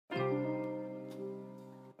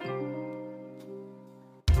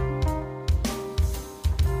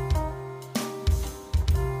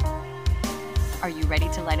Are you ready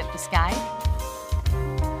to light up the sky?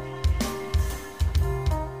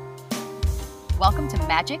 Welcome to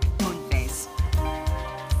Magic Moon Phase.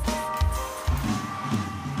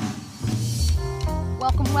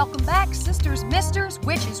 Welcome back, sisters, misters,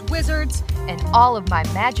 witches, wizards, and all of my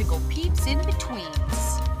magical peeps in betweens.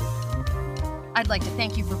 I'd like to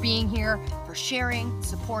thank you for being here, for sharing,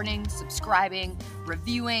 supporting, subscribing,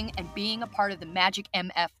 reviewing, and being a part of the Magic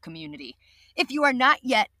MF community. If you are not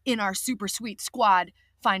yet in our super sweet squad,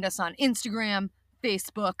 find us on Instagram,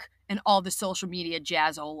 Facebook, and all the social media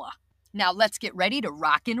jazzola. Now let's get ready to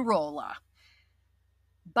rock and roll.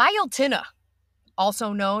 Bialtina,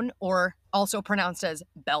 also known or also pronounced as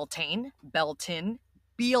Beltane, Beltin,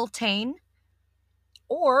 Bealtaine,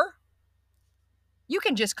 or you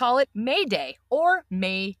can just call it May Day or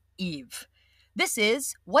May Eve. This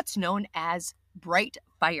is what's known as Bright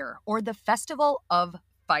Fire, or the Festival of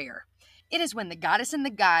Fire. It is when the goddess and the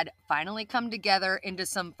god finally come together into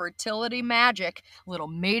some fertility magic, little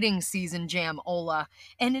mating season jam-ola,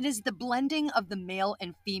 and it is the blending of the male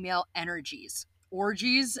and female energies.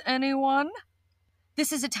 Orgies, anyone?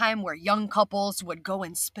 This is a time where young couples would go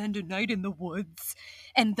and spend a night in the woods,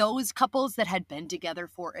 and those couples that had been together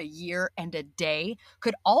for a year and a day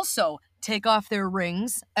could also take off their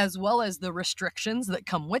rings, as well as the restrictions that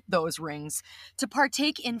come with those rings, to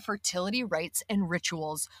partake in fertility rites and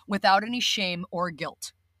rituals without any shame or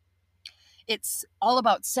guilt. It's all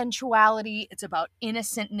about sensuality, it's about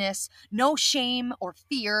innocentness, no shame or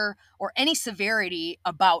fear or any severity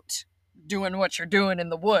about doing what you're doing in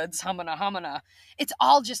the woods, humana. It's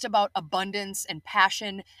all just about abundance and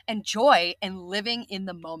passion and joy and living in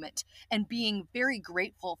the moment and being very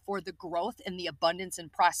grateful for the growth and the abundance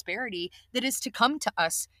and prosperity that is to come to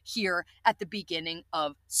us here at the beginning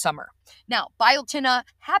of summer. Now, Bialtina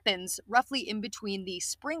happens roughly in between the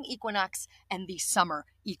spring equinox and the summer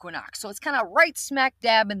equinox. So it's kind of right smack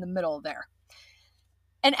dab in the middle there.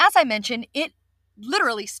 And as I mentioned, it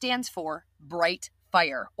literally stands for Bright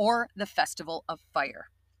Fire, or the Festival of Fire.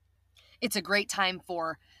 It's a great time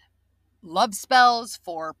for love spells,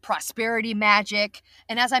 for prosperity magic,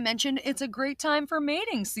 and as I mentioned, it's a great time for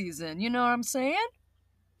mating season, you know what I'm saying?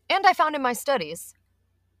 And I found in my studies,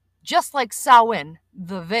 just like Samhain,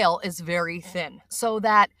 the veil is very thin, so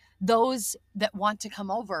that those that want to come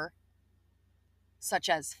over, such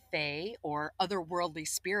as fae or otherworldly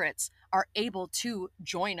spirits, are able to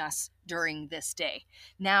join us during this day.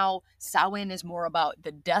 Now, Samhain is more about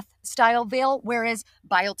the death style veil, whereas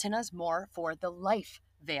Bialtina is more for the life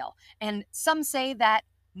veil. And some say that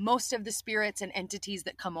most of the spirits and entities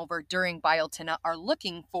that come over during Bialtina are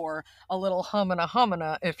looking for a little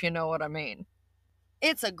humana, if you know what I mean.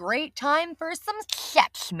 It's a great time for some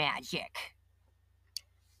sex magic.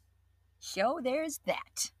 So there's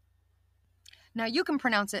that. Now, you can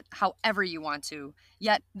pronounce it however you want to,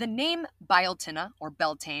 yet the name Bialtina or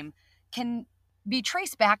Beltane can be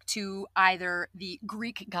traced back to either the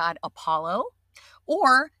Greek god Apollo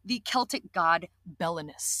or the Celtic god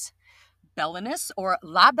Belenus. Belenus, or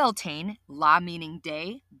La Beltane, La meaning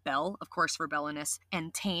day, Bel, of course, for Belenus,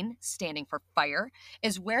 and Tane, standing for fire,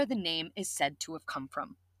 is where the name is said to have come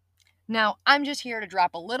from. Now, I'm just here to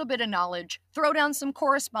drop a little bit of knowledge, throw down some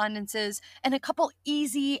correspondences, and a couple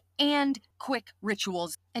easy and quick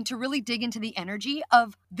rituals, and to really dig into the energy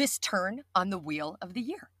of this turn on the wheel of the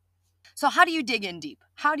year. So how do you dig in deep?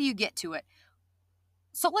 How do you get to it?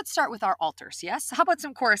 So let's start with our altars, yes? How about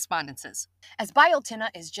some correspondences? As Bialtina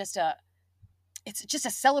is just a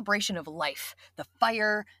celebration of life, the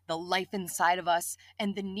fire, the life inside of us,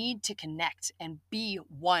 and the need to connect and be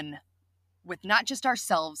one with not just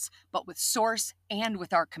ourselves, but with Source and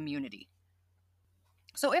with our community.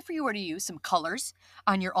 So if you were to use some colors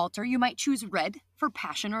on your altar, you might choose red for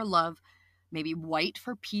passion or love, maybe white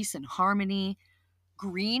for peace and harmony,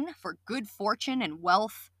 green for good fortune and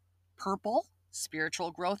wealth, purple, spiritual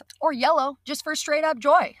growth, or yellow just for straight up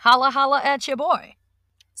joy. Holla holla at ya boy.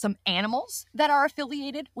 Some animals that are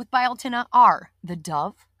affiliated with Bialtina are the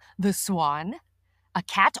dove, the swan, a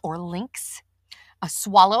cat or lynx, a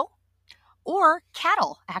swallow, or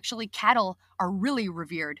cattle. Actually, cattle are really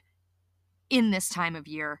revered in this time of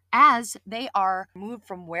year as they are moved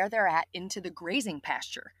from where they're at into the grazing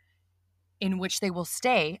pasture, in which they will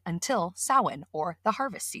stay until Samhain, or the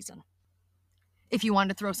harvest season. If you want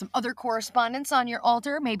to throw some other correspondence on your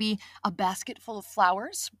altar, maybe a basket full of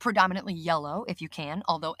flowers, predominantly yellow if you can,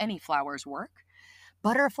 although any flowers work,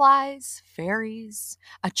 butterflies, fairies,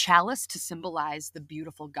 a chalice to symbolize the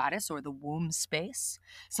beautiful goddess or the womb space,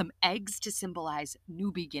 some eggs to symbolize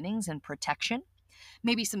new beginnings and protection,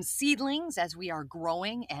 maybe some seedlings as we are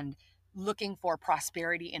growing and looking for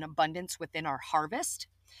prosperity and abundance within our harvest,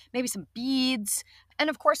 maybe some beads, and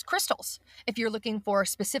of course, crystals. If you're looking for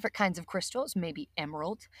specific kinds of crystals, maybe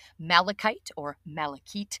emerald, malachite or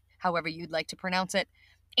malachite, however you'd like to pronounce it,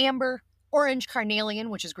 amber, orange carnelian,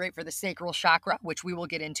 which is great for the sacral chakra, which we will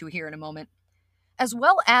get into here in a moment, as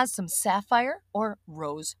well as some sapphire or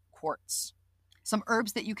rose quartz. Some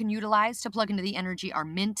herbs that you can utilize to plug into the energy are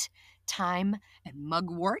mint, thyme, and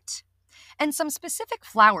mugwort. And some specific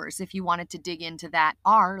flowers, if you wanted to dig into that,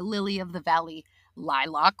 are lily of the valley,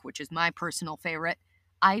 lilac, which is my personal favorite,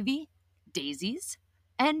 ivy, daisies,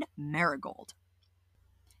 and marigold.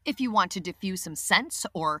 If you want to diffuse some scents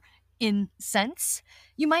or incense,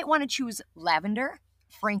 you might want to choose lavender,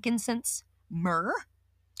 frankincense, myrrh,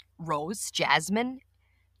 rose, jasmine,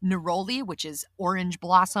 neroli, which is orange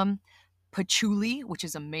blossom, patchouli, which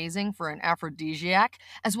is amazing for an aphrodisiac,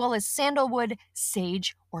 as well as sandalwood,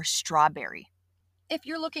 sage, or strawberry. If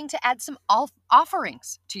you're looking to add some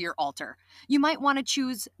offerings to your altar, you might want to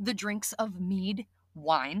choose the drinks of mead,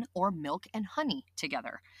 wine, or milk and honey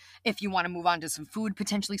together. If you want to move on to some food,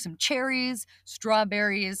 potentially some cherries,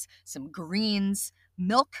 strawberries, some greens,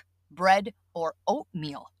 milk, bread, or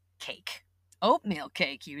oatmeal cake. Oatmeal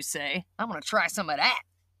cake, you say? I'm going to try some of that.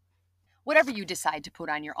 Whatever you decide to put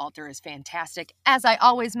on your altar is fantastic. As I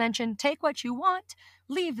always mention, take what you want,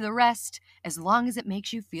 leave the rest, as long as it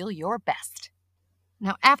makes you feel your best.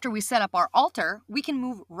 Now, after we set up our altar, we can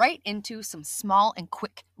move right into some small and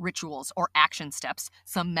quick rituals or action steps,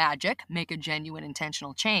 some magic, make a genuine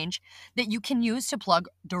intentional change, that you can use to plug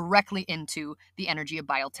directly into the energy of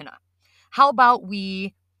Bialtina. How about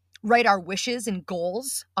we write our wishes and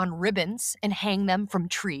goals on ribbons and hang them from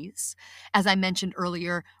trees? As I mentioned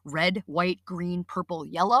earlier, red, white, green, purple,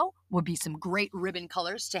 yellow would be some great ribbon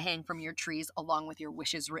colors to hang from your trees along with your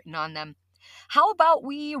wishes written on them. How about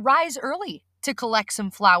we rise early to collect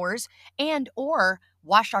some flowers and or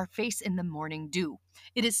wash our face in the morning dew?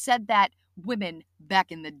 It is said that women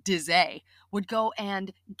back in the day would go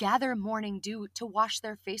and gather morning dew to wash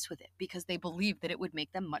their face with it because they believed that it would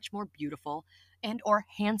make them much more beautiful and or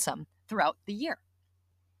handsome throughout the year.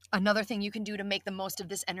 Another thing you can do to make the most of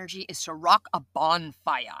this energy is to rock a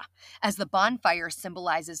bonfire, as the bonfire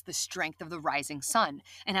symbolizes the strength of the rising sun.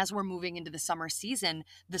 And as we're moving into the summer season,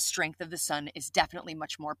 the strength of the sun is definitely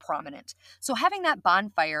much more prominent. So having that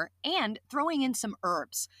bonfire and throwing in some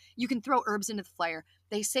herbs. You can throw herbs into the fire.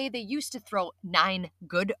 They say they used to throw 9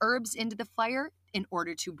 good herbs into the fire in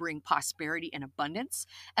order to bring prosperity and abundance,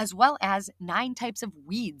 as well as 9 types of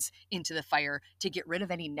weeds into the fire to get rid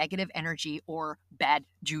of any negative energy or bad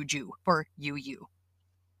juju for you.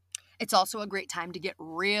 It's also a great time to get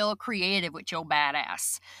real creative with your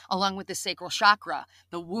badass, along with the sacral chakra,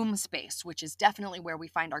 the womb space, which is definitely where we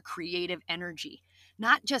find our creative energy.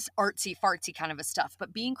 Not just artsy-fartsy kind of a stuff,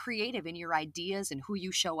 but being creative in your ideas and who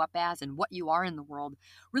you show up as and what you are in the world,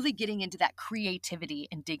 really getting into that creativity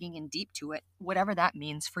and digging in deep to it, whatever that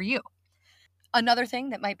means for you. Another thing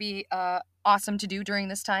that might be awesome to do during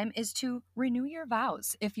this time is to renew your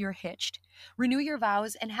vows if you're hitched. Renew your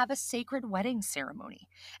vows and have a sacred wedding ceremony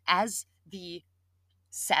as the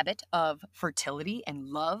Sabbath of fertility and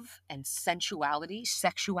love and sensuality,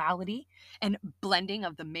 sexuality, and blending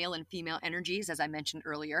of the male and female energies, as I mentioned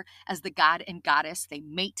earlier. As the god and goddess, they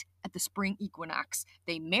mate at the spring equinox,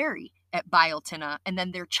 they marry at Bialtina, and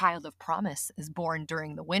then their child of promise is born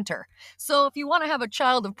during the winter. So if you want to have a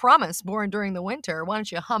child of promise born during the winter, why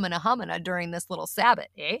don't you humana during this little Sabbath,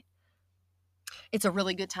 eh? It's a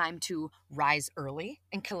really good time to rise early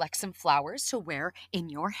and collect some flowers to wear in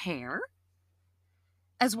your hair,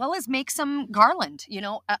 as well as make some garland.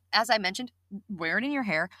 As I mentioned, wear it in your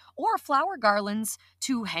hair, or flower garlands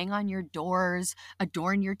to hang on your doors,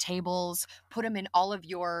 adorn your tables, put them in all of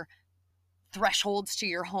your thresholds to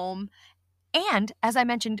your home. And as I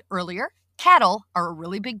mentioned earlier, cattle are a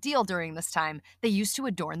really big deal during this time. They used to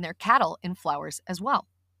adorn their cattle in flowers as well.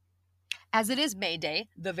 As it is May Day,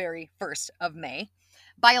 the very 1st of May,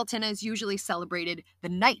 Bialtina is usually celebrated the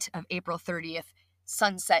night of April 30th,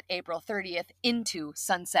 sunset April 30th into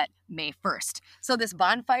sunset May 1st. So this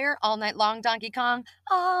bonfire all night long, Donkey Kong,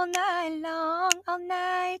 all night long, all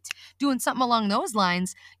night, doing something along those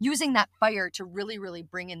lines, using that fire to really, really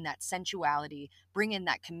bring in that sensuality, bring in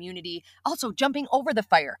that community. Also jumping over the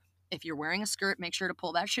fire. If you're wearing a skirt, make sure to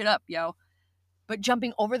pull that shit up, yo. But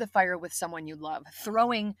jumping over the fire with someone you love,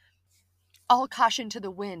 throwing all caution to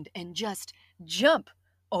the wind and just jump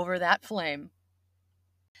over that flame.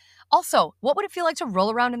 Also, what would it feel like to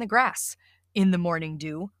roll around in the grass in the morning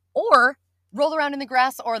dew, or roll around in the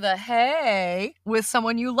grass or the hay with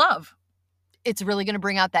someone you love? It's really going to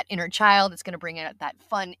bring out that inner child. It's going to bring out that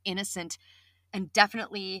fun, innocent, and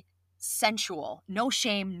definitely sensual, no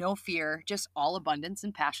shame, no fear, just all abundance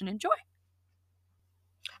and passion and joy.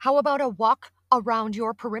 How about a walk around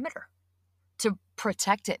your perimeter to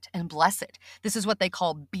protect it and bless it? This is what they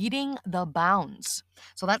call beating the bounds.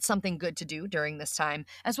 So that's something good to do during this time,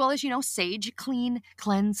 as well as, sage, clean,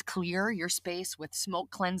 cleanse, clear your space with smoke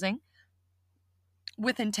cleansing.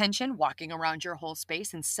 With intention, walking around your whole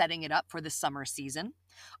space and setting it up for the summer season.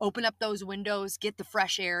 Open up those windows, get the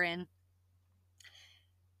fresh air in,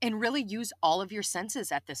 and really use all of your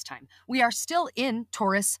senses at this time. We are still in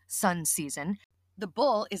Taurus sun season. The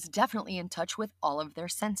bull is definitely in touch with all of their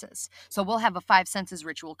senses. So we'll have a 5 senses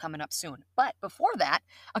ritual coming up soon. But before that,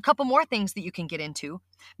 a couple more things that you can get into.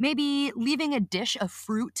 Maybe leaving a dish of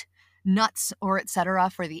fruit, nuts, or etc.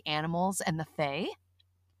 for the animals and the fae.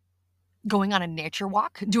 Going on a nature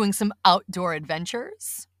walk, doing some outdoor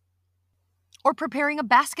adventures. Or preparing a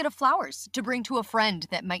basket of flowers to bring to a friend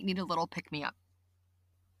that might need a little pick-me-up.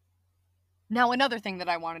 Now, another thing that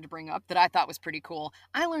I wanted to bring up that I thought was pretty cool,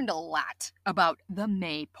 I learned a lot about the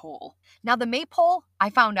maypole. Now, the maypole, I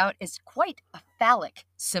found out, is quite a phallic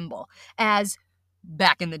symbol, as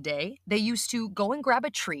back in the day, they used to go and grab a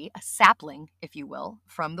tree, a sapling, if you will,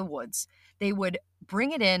 from the woods. They would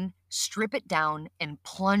bring it in, strip it down, and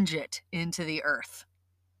plunge it into the earth.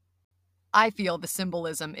 I feel the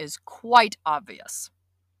symbolism is quite obvious.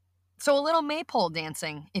 So a little maypole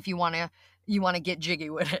dancing if you want to get jiggy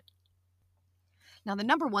with it. Now, the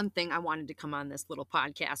number one thing I wanted to come on this little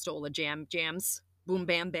podcast, Ola Jams, Boom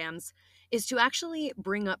Bam Bams, is to actually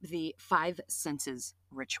bring up the 5 senses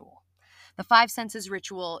ritual. The 5 senses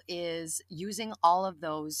ritual is using all of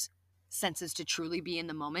those senses to truly be in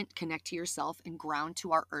the moment, connect to yourself, and ground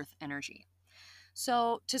to our earth energy.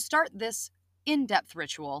 So to start this in-depth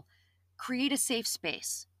ritual, create a safe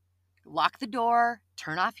space. Lock the door,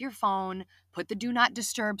 turn off your phone, put the do not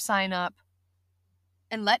disturb sign up,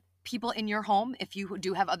 and let people in your home, if you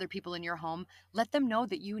do have other people in your home, let them know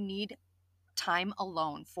that you need time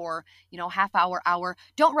alone for, half hour.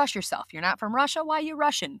 Don't rush yourself. You're not from Russia. Why are you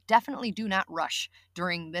rushing? Definitely do not rush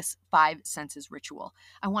during this 5 senses ritual.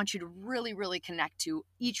 I want you to really, really connect to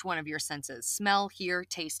each one of your senses: smell, hear,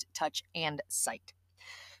 taste, touch, and sight.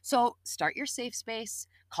 So start your safe space,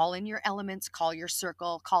 call in your elements, call your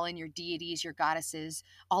circle, call in your deities, your goddesses,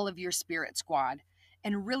 all of your spirit squad,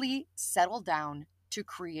 and really settle down to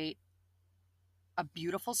create a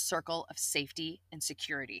beautiful circle of safety and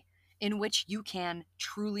security in which you can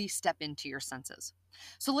truly step into your senses.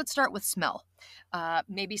 So let's start with smell.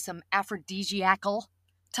 Maybe some aphrodisiacal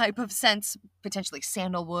type of scents, potentially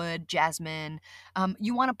sandalwood, jasmine.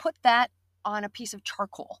 You want to put that on a piece of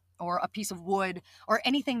charcoal or a piece of wood or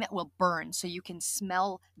anything that will burn, so you can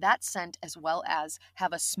smell that scent as well as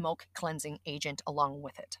have a smoke cleansing agent along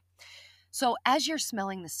with it. So as you're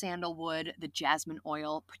smelling the sandalwood, the jasmine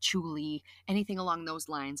oil, patchouli, anything along those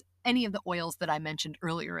lines, any of the oils that I mentioned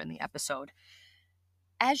earlier in the episode,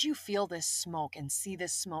 as you feel this smoke and see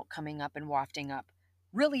this smoke coming up and wafting up,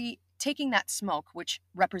 really taking that smoke, which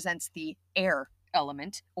represents the air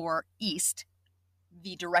element or east,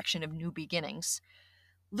 the direction of new beginnings,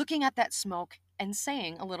 looking at that smoke and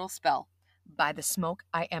saying a little spell. By the smoke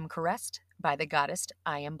I am caressed, by the goddess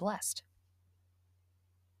I am blessed.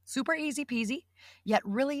 Super easy peasy, yet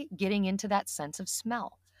really getting into that sense of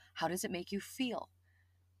smell. How does it make you feel?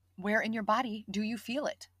 Where in your body do you feel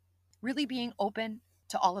it? Really being open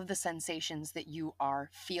to all of the sensations that you are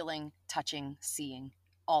feeling, touching, seeing,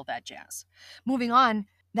 all that jazz. Moving on,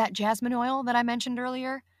 that jasmine oil that I mentioned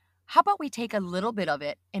earlier, how about we take a little bit of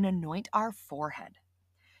it and anoint our forehead?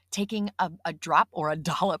 Taking a drop or a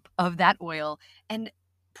dollop of that oil and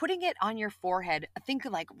putting it on your forehead, think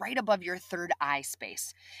like right above your third eye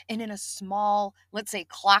space, and in a small, let's say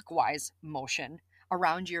clockwise motion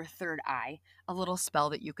around your third eye. A little spell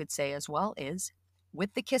that you could say as well is,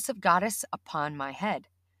 with the kiss of goddess upon my head,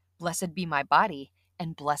 blessed be my body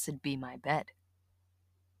and blessed be my bed.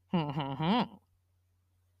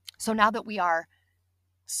 So now that we are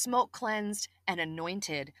smoke cleansed and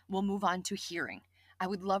anointed, we'll move on to hearing. I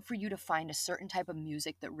would love for you to find a certain type of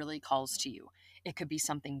music that really calls to you. It could be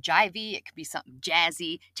something jivey, it could be something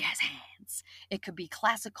jazzy, jazz hands. It could be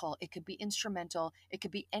classical, it could be instrumental, it could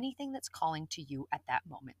be anything that's calling to you at that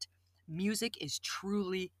moment. Music is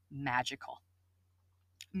truly magical.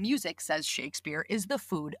 Music, says Shakespeare, is the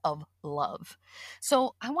food of love.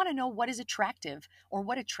 So I want to know what is attractive or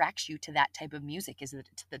what attracts you to that type of music. Is it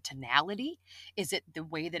the tonality? Is it the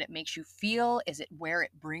way that it makes you feel? Is it where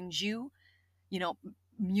it brings you?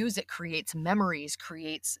 Music creates memories,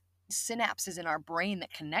 creates synapses in our brain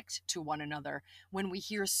that connect to one another when we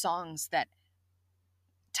hear songs that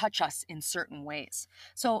touch us in certain ways.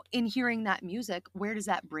 So in hearing that music, where does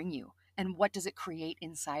that bring you? And what does it create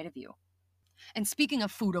inside of you? And speaking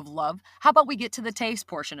of food of love, how about we get to the taste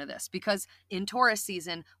portion of this? Because in Taurus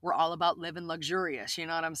season, we're all about living luxurious, you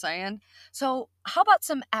know what I'm saying? So how about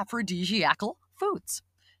some aphrodisiacal foods?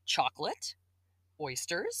 Chocolate,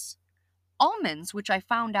 oysters, almonds, which I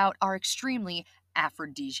found out are extremely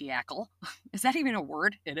aphrodisiacal. Is that even a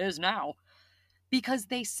word? It is now. Because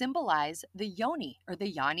they symbolize the yoni or the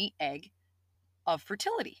yoni egg of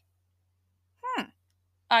fertility.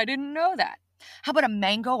 I didn't know that. How about a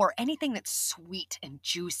mango or anything that's sweet and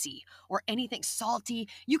juicy or anything salty?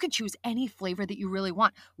 You can choose any flavor that you really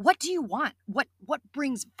want. What do you want? What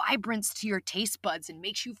brings vibrance to your taste buds and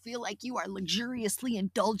makes you feel like you are luxuriously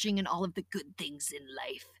indulging in all of the good things in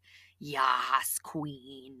life? Yas,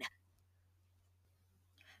 queen.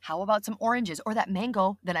 How about some oranges? Or that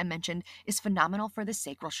mango that I mentioned is phenomenal for the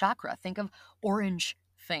sacral chakra. Think of orange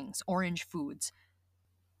things, orange foods.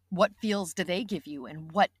 What feels do they give you,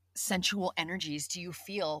 and what sensual energies do you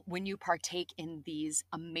feel when you partake in these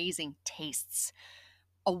amazing tastes?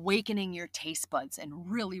 Awakening your taste buds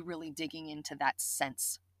and really, really digging into that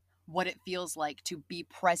sense. What it feels like to be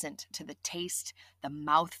present to the taste, the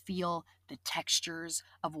mouthfeel, the textures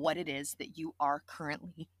of what it is that you are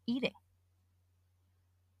currently eating.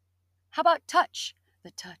 How about touch?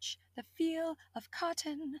 The touch, the feel of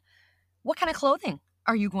cotton. What kind of clothing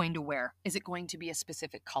are you going to wear? Is it going to be a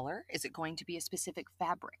specific color? Is it going to be a specific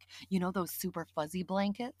fabric? You know those super fuzzy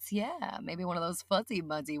blankets? Yeah, maybe one of those fuzzy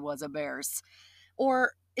muzzy was a bears.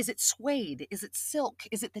 Or is it suede? Is it silk?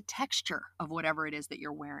 Is it the texture of whatever it is that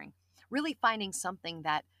you're wearing? Really finding something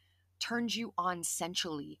that turns you on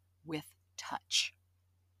sensually with touch.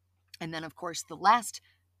 And then, of course, the last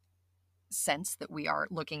sense that we are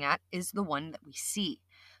looking at is the one that we see.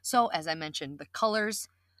 So, as I mentioned, the colors,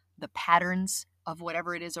 the patterns of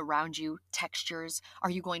whatever it is around you, textures. Are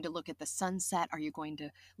you going to look at the sunset? Are you going to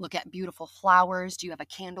look at beautiful flowers? Do you have a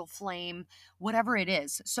candle flame? Whatever it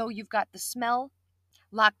is. So you've got the smell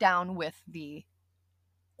locked down with the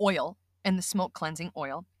oil and the smoke cleansing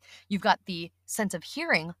oil. You've got the sense of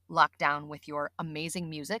hearing locked down with your amazing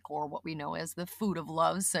music, or what we know as the food of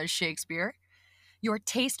love, says Shakespeare. Your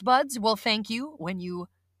taste buds will thank you when you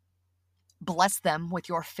bless them with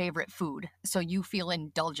your favorite food, so you feel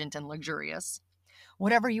indulgent and luxurious.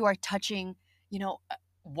 Whatever you are touching,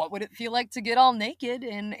 what would it feel like to get all naked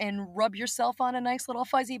and rub yourself on a nice little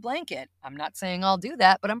fuzzy blanket? I'm not saying I'll do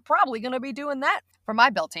that, but I'm probably going to be doing that for my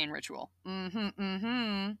Beltane ritual.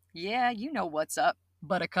 Yeah, you know what's up,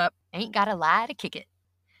 buttercup. Ain't gotta lie to kick it.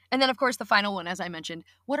 And then, of course, the final one, as I mentioned,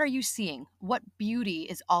 what are you seeing? What beauty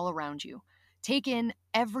is all around you? Take in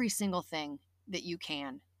every single thing that you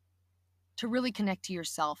can to really connect to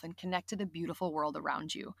yourself and connect to the beautiful world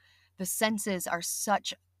around you. The senses are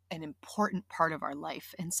such an important part of our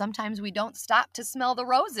life, and sometimes we don't stop to smell the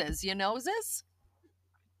roses, you know this?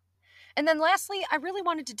 And then lastly, I really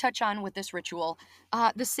wanted to touch on with this ritual,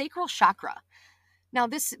 the sacral chakra. Now,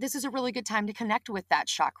 this is a really good time to connect with that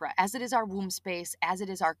chakra, as it is our womb space, as it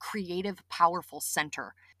is our creative, powerful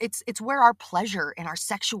center. It's where our pleasure and our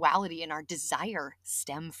sexuality and our desire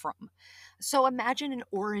stem from. So imagine an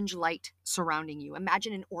orange light surrounding you.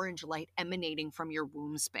 Imagine an orange light emanating from your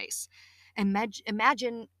womb space.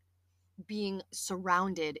 Imagine being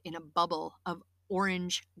surrounded in a bubble of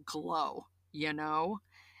orange glow,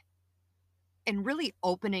 and really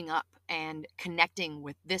opening up and connecting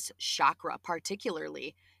with this chakra,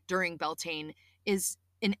 particularly during Beltane, is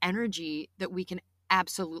an energy that we can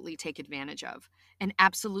absolutely take advantage of and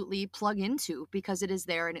absolutely plug into, because it is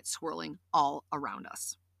there and it's swirling all around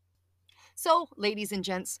us. So, ladies and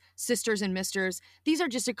gents, sisters and misters, these are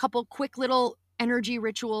just a couple quick little energy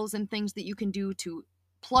rituals and things that you can do to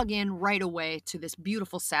plug in right away to this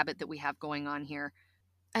beautiful Sabbath that we have going on here,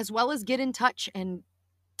 as well as get in touch and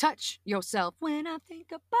touch yourself. When I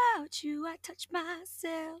think about you, I touch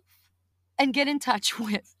myself. And get in touch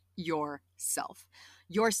with yourself.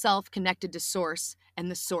 Yourself connected to source, and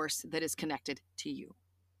the source that is connected to you.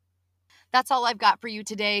 That's all I've got for you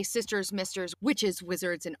today, sisters, misters, witches,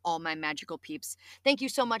 wizards, and all my magical peeps. Thank you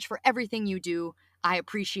so much for everything you do. I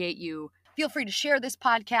appreciate you. Feel free to share this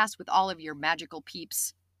podcast with all of your magical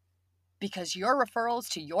peeps, because your referrals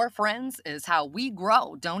to your friends is how we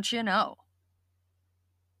grow, don't you know?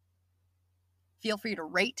 Feel free to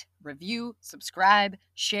rate, review, subscribe,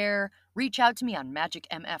 share, reach out to me on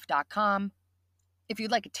magicmf.com. If you'd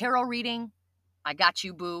like a tarot reading, I got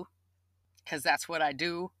you, boo, because that's what I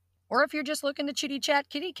do. Or if you're just looking to chitty chat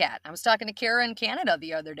kitty cat. I was talking to Kara in Canada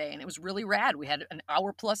the other day, and it was really rad. We had an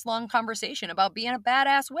hour plus long conversation about being a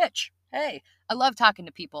badass witch. Hey, I love talking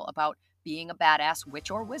to people about being a badass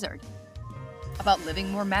witch or wizard, about living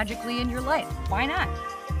more magically in your life. Why not?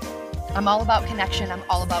 I'm all about connection, I'm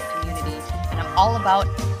all about community, and I'm all about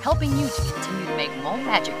helping you to continue to make more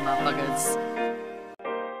magic, motherfuckers.